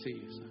 "Yes, I see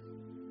you, son."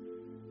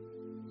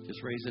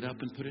 Just raise it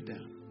up and put it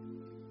down.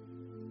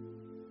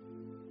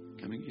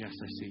 Coming, "Yes,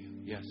 I see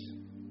you. Yes,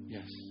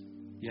 yes,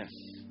 yes.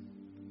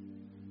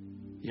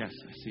 Yes,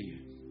 I see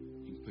you."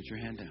 You can put your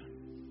hand down.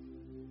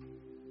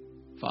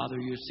 Father,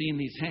 you've seen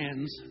these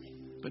hands,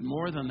 but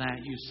more than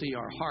that, you see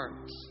our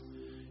hearts.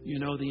 You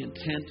know the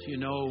intent. You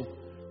know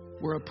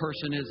where a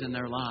person is in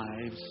their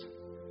lives.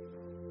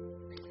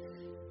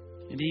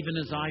 And even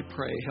as I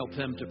pray, help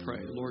them to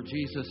pray. Lord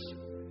Jesus,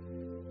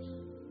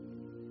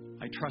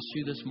 I trust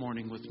you this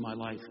morning with my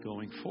life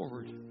going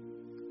forward.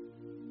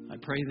 I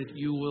pray that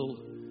you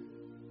will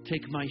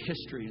take my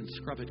history and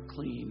scrub it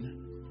clean.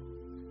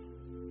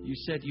 You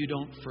said you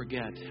don't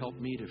forget. Help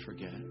me to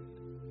forget.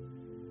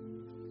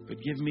 But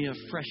give me a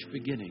fresh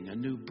beginning, a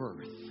new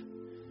birth.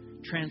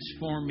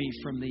 Transform me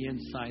from the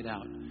inside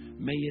out.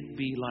 May it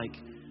be like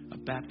a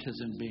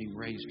baptism being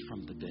raised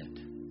from the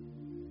dead.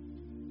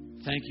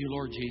 Thank you,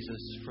 Lord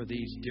Jesus, for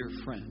these dear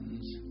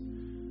friends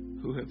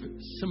who have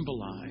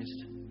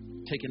symbolized,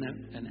 taken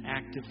an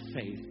act of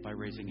faith by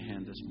raising a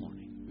hand this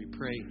morning. We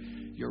pray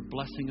your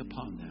blessing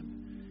upon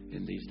them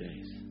in these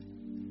days.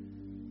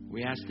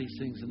 We ask these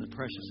things in the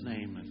precious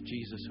name of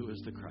Jesus, who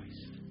is the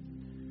Christ.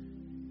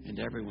 And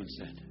everyone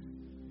said,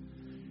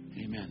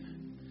 amen.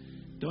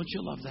 Don't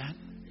you love that?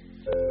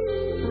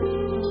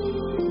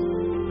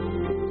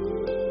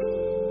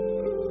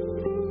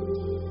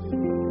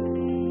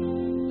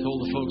 Told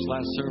the folks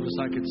last service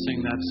I could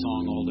sing that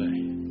song all day.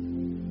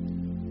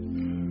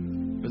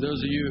 For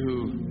those of you who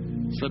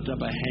slipped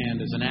up a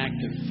hand as an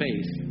act of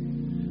faith,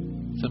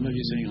 some of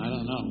you saying, I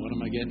don't know, what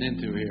am I getting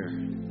into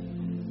here?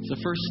 It's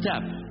the first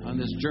step on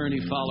this journey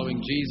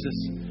following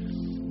Jesus.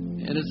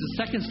 And as the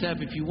second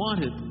step, if you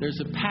want it, there's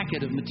a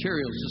packet of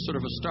materials, just sort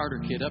of a starter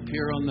kit up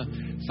here on the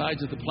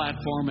sides of the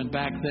platform and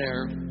back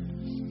there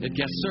at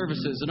guest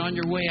services. And on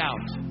your way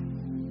out,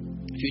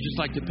 if you'd just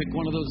like to pick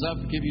one of those up,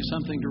 give you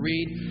something to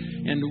read,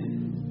 and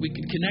we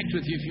can connect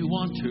with you if you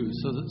want to,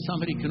 so that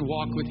somebody can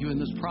walk with you in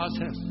this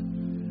process.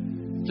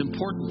 It's an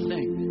important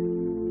thing.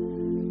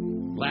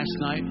 Last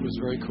night was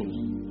very cool.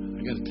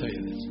 I got to tell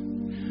you this.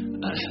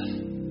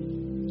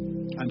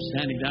 I'm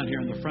standing down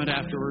here in the front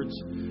afterwards,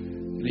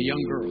 and a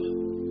young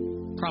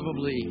girl,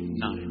 probably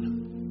 9,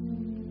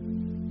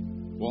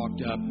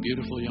 walked up,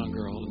 beautiful young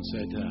girl, and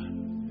said,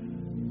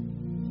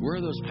 where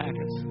are those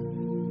packets?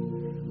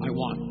 I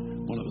want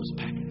one of those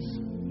packets.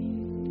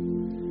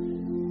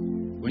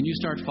 When you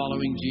start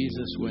following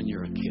Jesus when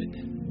you're a kid,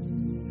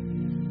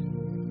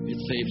 it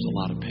saves a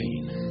lot of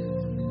pain.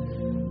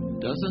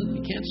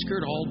 You can't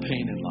skirt all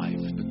pain in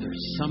life, but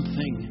there's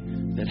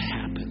something that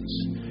happens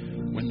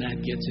when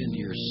that gets into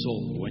your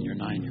soul when you're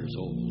 9 years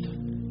old.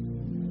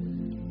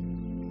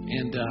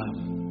 And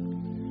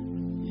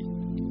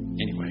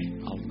Anyway,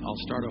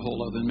 I'll start a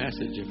whole other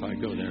message if I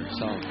go there.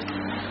 So,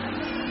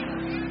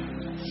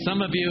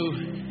 some of you,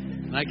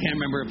 and I can't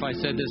remember if I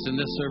said this in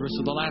this service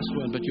or the last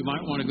one, but you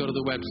might want to go to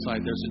the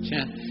website. There's a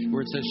chant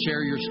where it says,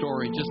 share your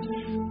story. Just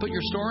put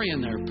your story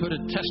in there. Put a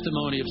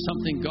testimony of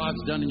something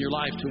God's done in your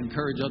life to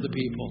encourage other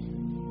people.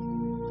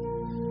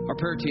 Our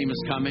prayer team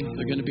is coming.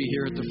 They're going to be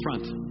here at the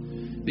front.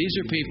 These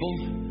are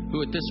people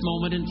who at this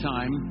moment in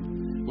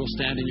time will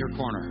stand in your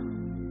corner.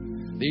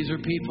 These are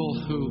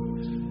people who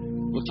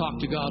will talk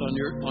to God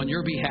on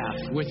your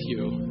behalf with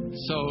you.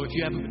 So if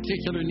you have a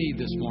particular need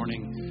this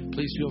morning,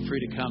 please feel free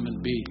to come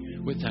and be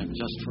with them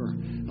just for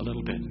a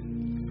little bit.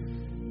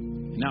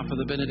 Now for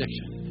the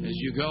benediction. As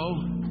you go,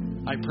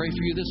 I pray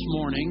for you this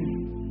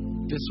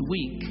morning, this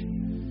week,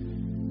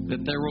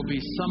 that there will be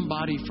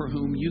somebody for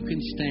whom you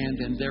can stand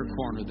in their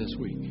corner this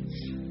week.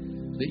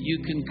 That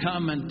you can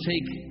come and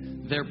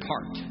take their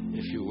part,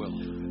 if you will.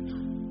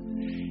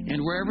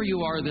 And wherever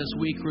you are this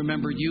week,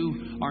 remember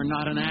you are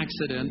not an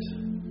accident,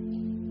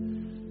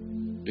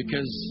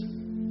 because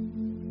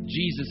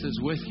Jesus is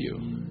with you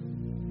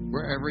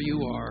wherever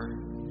you are,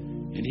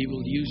 and He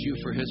will use you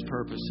for His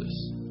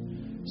purposes.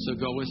 So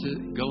go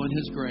in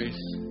His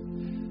grace.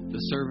 The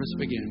service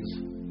begins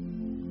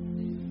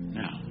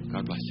now.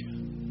 God bless you.